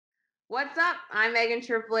What's up? I'm Meghan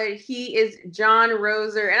Triplett. He is John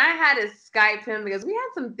Roser, and I had to Skype him because we had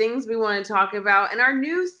some things we want to talk about in our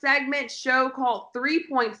new segment show called 3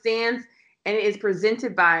 Point Stands, and it is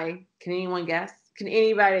presented by, can anyone guess? Can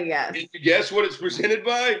anybody guess? Can you guess what it's presented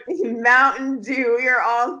by? Mountain Dew. We are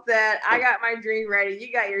all set. I got my drink ready.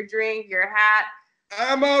 You got your drink, your hat.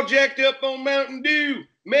 I'm all jacked up on Mountain Dew.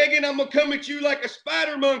 Meghan, I'm going to come at you like a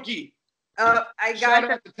spider monkey. I got Shout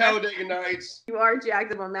out to Talladega Nights. You are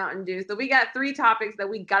jacked up on Mountain Dew. So we got 3 topics that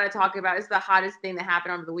we got to talk about. It's the hottest thing that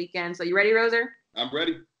happened over the weekend. So you ready, Roser? I'm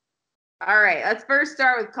ready. All right. Let's first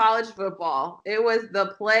start with college football. It was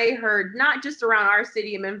the play heard not just around our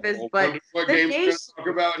city of Memphis, but what game we're going to talk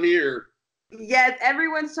about here. Yes,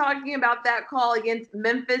 everyone's talking about that call against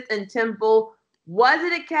Memphis and Temple. Was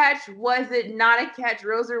it a catch? Was it not a catch?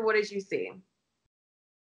 Roser, what did you see?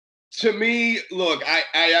 To me, look,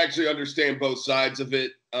 I actually understand both sides of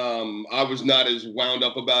it. I was not as wound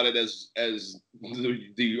up about it as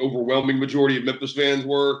the overwhelming majority of Memphis fans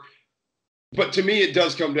were. But to me, it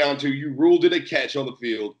does come down to you ruled it a catch on the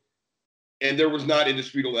field, and there was not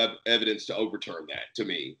indisputable evidence to overturn that to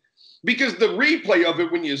me. Because the replay of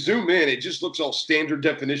it, when you zoom in, it just looks all standard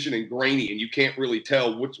definition and grainy, and you can't really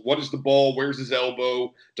tell what is the ball, where's his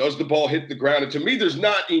elbow, does the ball hit the ground? And to me, there's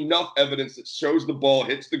not enough evidence that shows the ball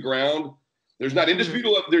hits the ground. There's not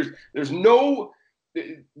indisputable. There's no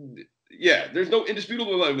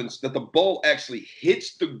indisputable evidence that the ball actually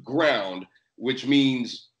hits the ground, which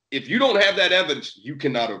means if you don't have that evidence, you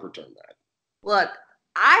cannot overturn that. Look,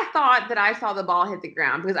 I thought that I saw the ball hit the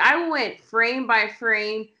ground because I went frame by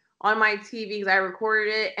frame on my TV because I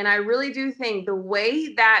recorded it, and I really do think the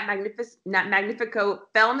way that Magnifico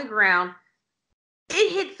fell on the ground,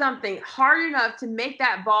 it hit something hard enough to make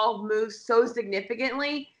that ball move so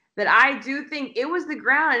significantly that I do think it was the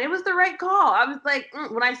ground, and it was the right call. I was like,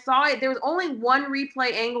 when I saw it, there was only one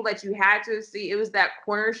replay angle that you had to see. It was that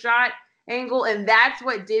corner shot angle, and that's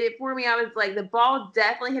what did it for me. I was like, the ball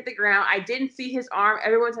definitely hit the ground. I didn't see his arm.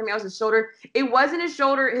 Everyone told me it was his shoulder. It wasn't his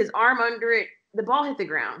shoulder, his arm under it. The ball hit the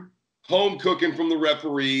ground. Home cooking from the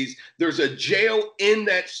referees. There's a jail in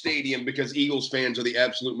that stadium because Eagles fans are the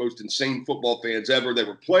absolute most insane football fans ever. They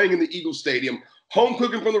were playing in the Eagles stadium. Home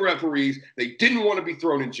cooking from the referees. They didn't want to be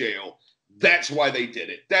thrown in jail. That's why they did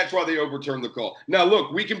it. That's why they overturned the call. Now,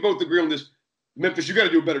 look, we can both agree on this. Memphis, you got to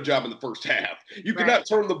do a better job in the first half. You cannot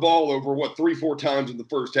turn the ball over, 3-4 times in the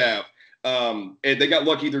first half. And they got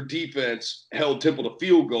lucky their defense held Temple to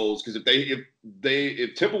field goals because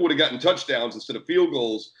if Temple would have gotten touchdowns instead of field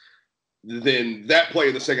goals, then that play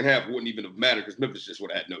in the second half wouldn't even have mattered because Memphis just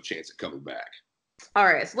would have had no chance at coming back. All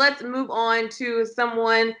right, so let's move on to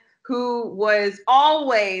someone who was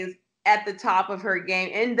always at the top of her game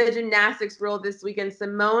in the gymnastics world this weekend.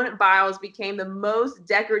 Simone Biles became the most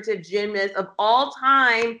decorative gymnast of all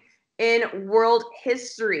time in world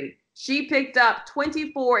history. She picked up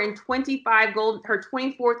 24 and 25 gold, her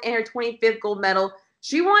 24th and her 25th gold medal.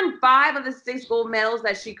 She won 5 of the 6 gold medals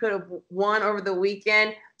that she could have won over the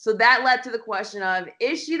weekend. So that led to the question of,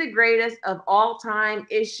 is she the greatest of all time?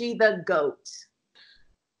 Is she the GOAT?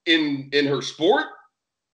 In her sport?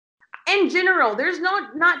 In general, there's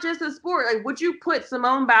not just a sport. Like, would you put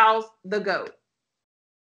Simone Biles the GOAT?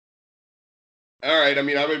 All right. I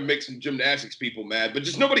mean, I would make some gymnastics people mad, but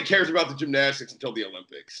just nobody cares about the gymnastics until the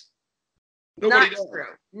Olympics. Nobody Not does.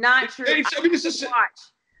 true. Not true. I mean, it's the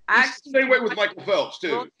same way with Michael Phelps,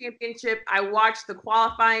 too. World Championship. I watched the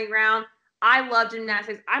qualifying round. I love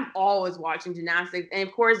gymnastics. I'm always watching gymnastics. And,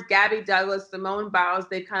 of course, Gabby Douglas, Simone Biles,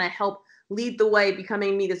 they kind of helped lead the way,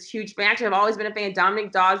 becoming me this huge fan. Actually, I've always been a fan of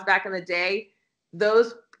Dominic Dawes back in the day.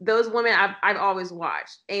 Those women I've always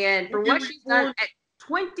watched. And for what she's done at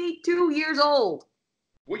 22 years old.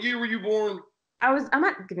 What year were you born? I'm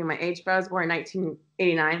not giving my age, but I was born in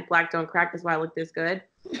 1989. Black don't crack. That's why I look this good.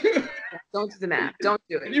 Don't do the math. Don't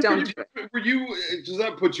do it. Does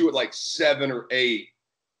that put you at like 7 or 8?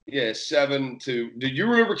 Yeah, 7 to. Do you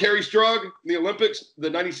remember Carrie Strug in the Olympics, the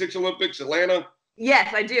 '96 Olympics, Atlanta?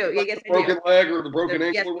 Yes, I do. Like yes, the broken leg or the broken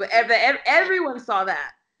ankle. Yes, everyone saw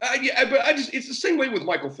that. Yeah, but it's the same way with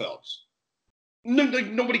Michael Phelps.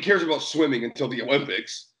 Nobody cares about swimming until the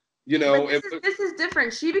Olympics. You know, this is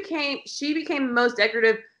different. She became the most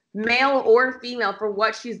decorative, male or female, for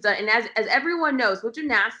what she's done. And as everyone knows, with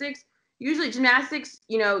gymnastics, usually gymnastics,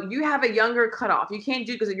 you have a younger cutoff. You can't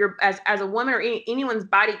do because you're as a woman or anyone's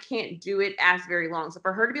body can't do it as very long. So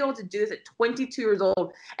for her to be able to do this at 22 years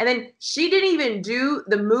old, and then she didn't even do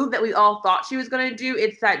the move that we all thought she was going to do.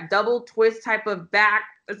 It's that double twist type of back.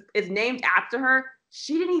 It's named after her.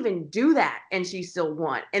 She didn't even do that, and she still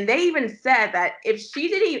won. And they even said that if she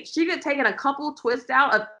could have taken a couple twists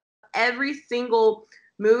out of every single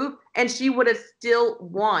move, and she would have still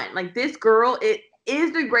won. Like, this girl, it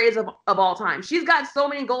is the greatest of all time. She's got so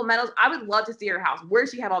many gold medals. I would love to see her house. Where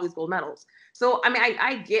does she have all these gold medals? So, I mean,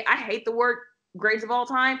 I hate the word greatest of all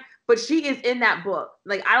time, but she is in that book.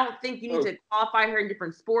 Like, I don't think you need to qualify her in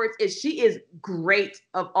different sports. She is great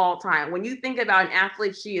of all time. When you think about an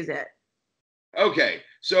athlete, she is it. Okay,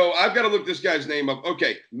 so I've got to look this guy's name up.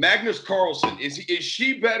 Okay, Magnus Carlsen. Is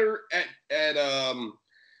she better at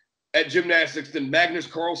gymnastics than Magnus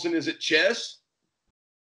Carlsen is at chess?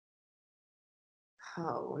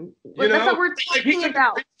 Oh, but that's what we're talking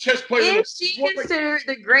about. Chess player. Is she considered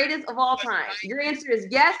the greatest of all time? Your answer is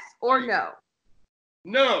yes or no.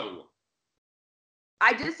 No.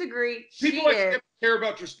 I disagree. People care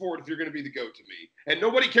about your sport if you're going to be the GOAT to me. And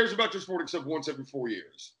nobody cares about your sport except once every 4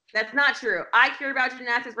 years. That's not true. I care about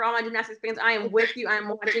gymnastics. For all my gymnastics fans, I am with you. I'm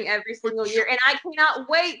watching every single year. And I cannot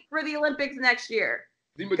wait for the Olympics next year.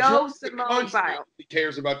 Go Simone Biles.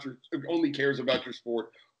 Only cares about your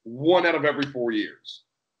sport 1 out of every 4 years.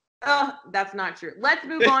 Oh, that's not true. Let's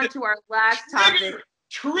move on to our last topic.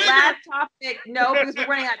 Last topic. No, because we're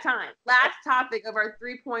running out of time. Last topic of our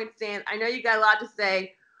 3-point stand. I know you got a lot to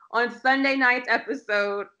say. On Sunday night's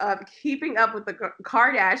episode of Keeping Up with the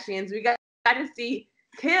Kardashians, we got to see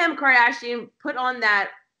Kim Kardashian put on that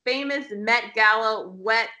famous Met Gala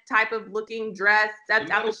wet type of looking dress, stepped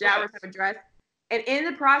out the shower type of dress. And in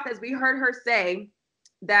the process, we heard her say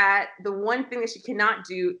that the one thing that she cannot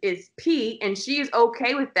do is pee, and she is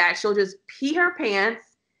okay with that. She'll just pee her pants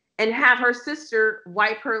and have her sister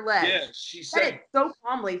wipe her legs. Yeah, she said it so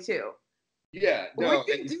calmly too. Yeah, no. Would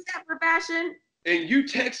you do that for fashion? And you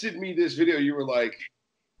texted me this video. You were like,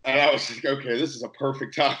 and I was like, okay, this is a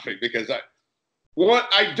perfect topic because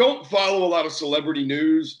I don't follow a lot of celebrity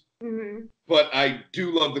news, but I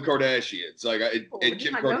do love the Kardashians. Like,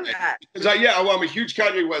 Kim Kardashian. Because I'm a huge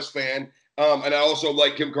Kanye West fan, and I also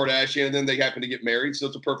like Kim Kardashian. And then they happen to get married, so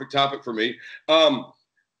it's a perfect topic for me.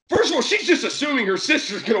 First of all, she's just assuming her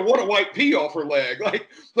sister's gonna want to wipe pee off her leg. Like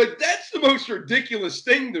that's the most ridiculous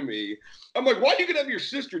thing to me. I'm like, why are you gonna have your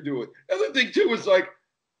sister do it? The other thing too is like,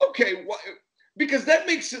 okay, why? Because that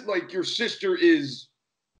makes it like your sister is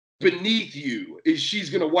beneath you. Is she's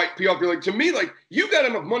gonna wipe pee off your leg? To me, like, you got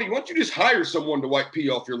enough money. Why don't you just hire someone to wipe pee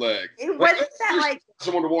off your leg? It wasn't that like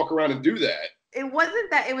someone to walk around and do that. It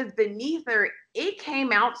wasn't that it was beneath her. It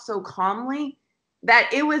came out so calmly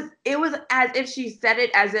that it was as if she said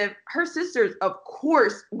it as if her sister's of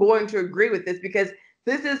course going to agree with this because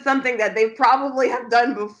this is something that they probably have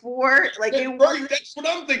done before. Like that's what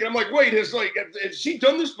I'm thinking. I'm like, wait, has she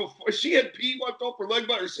done this before? Has she had pee wiped off her leg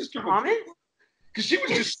by her sister before? Because she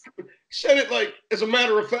was just said it like as a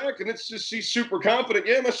matter of fact, and it's just she's super confident.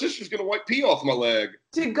 Yeah, my sister's gonna wipe pee off my leg.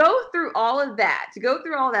 To go through all of that,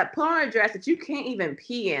 put on a dress that you can't even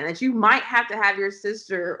pee in, that you might have to have your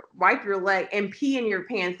sister wipe your leg and pee in your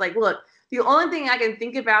pants. Like, look, the only thing I can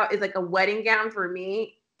think about is like a wedding gown for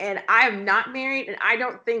me, and I am not married, and I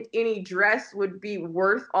don't think any dress would be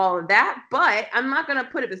worth all of that. But I'm not gonna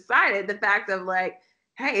put it beside it the fact of like,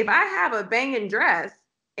 hey, if I have a banging dress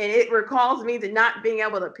and it recalls me to not being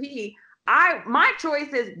able to pee, my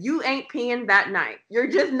choice is you ain't peeing that night. You're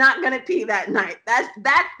just not gonna pee that night.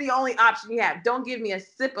 That's the only option you have. Don't give me a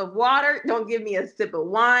sip of water. Don't give me a sip of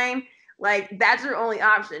wine. Like, that's your only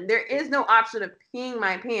option. There is no option of peeing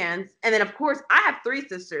my pants. And then of course I have 3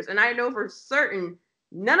 sisters, and I know for certain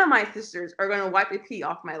none of my sisters are gonna wipe the pee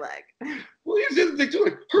off my leg. Well, here's the other thing too.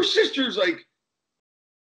 Like, her sister's like,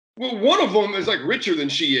 well, one of them is like richer than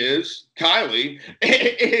she is, Kylie,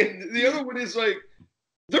 and the other one is like,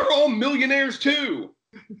 they're all millionaires too.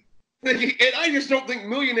 And I just don't think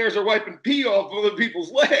millionaires are wiping pee off other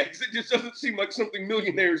people's legs. It just doesn't seem like something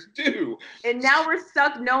millionaires do. And now we're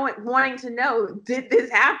stuck wanting to know, did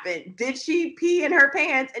this happen? Did she pee in her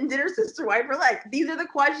pants and did her sister wipe her leg? These are the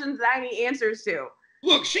questions that I need answers to.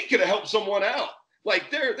 Look, she could have helped someone out.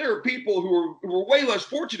 Like, there are people who are way less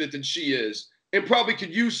fortunate than she is and probably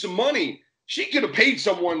could use some money. She could have paid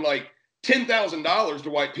someone like $10,000 to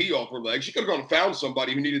wipe pee off her leg. She could have gone and found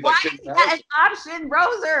somebody who needed like $10,000. Why is that an option,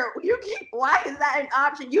 Roser? Why is that an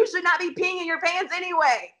option? You should not be peeing in your pants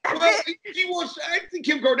anyway. I think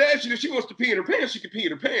Kim Kardashian, if she wants to pee in her pants, she can pee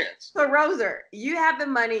in her pants. So Roser, you have the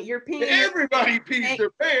money. You're peeing. Everybody pees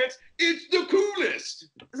their pants. It's the coolest.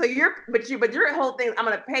 So but your whole thing is, I'm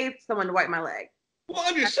gonna pay someone to wipe my leg. Well,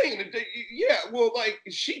 I'm just saying, like,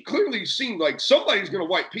 she clearly seemed like somebody's going to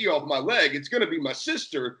wipe pee off my leg. It's going to be my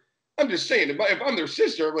sister. I'm just saying, if I'm their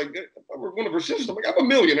sister, like, if I were one of her sisters, I'm like, I'm a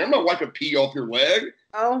millionaire. I'm not wiping pee off your leg.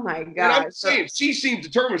 Oh, my God. And I'm saying, she seems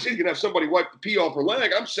determined she's going to have somebody wipe the pee off her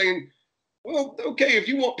leg. I'm saying, well, okay, if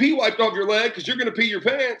you want pee wiped off your leg because you're going to pee your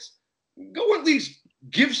pants, go at least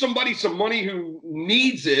give somebody some money who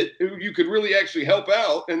needs it, who you could really actually help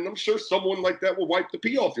out, and I'm sure someone like that will wipe the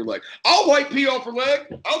pee off your leg. I'll wipe pee off her leg.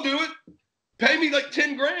 I'll do it. Pay me like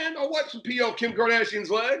 $10,000. I'll wipe some pee off Kim Kardashian's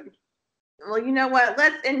leg. Well, you know what?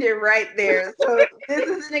 Let's end it right there. So this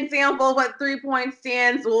is an example of what 3-point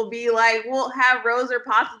stands will be like. We'll have Roser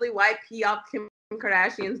possibly wipe pee off Kim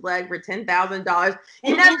Kardashian's leg for $10,000.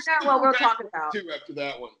 You never know what we're talking about. After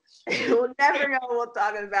that one. We'll never know what we're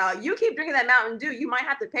talking about. You keep drinking that Mountain Dew, you might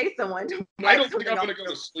have to pay someone to I don't think I'm going to go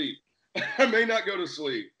to sleep. I may not go to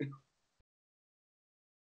sleep.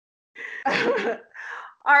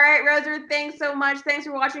 All right, Roser, thanks so much. Thanks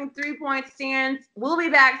for watching 3-Point Stands. We'll be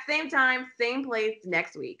back same time, same place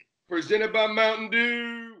next week. Presented by Mountain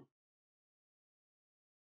Dew.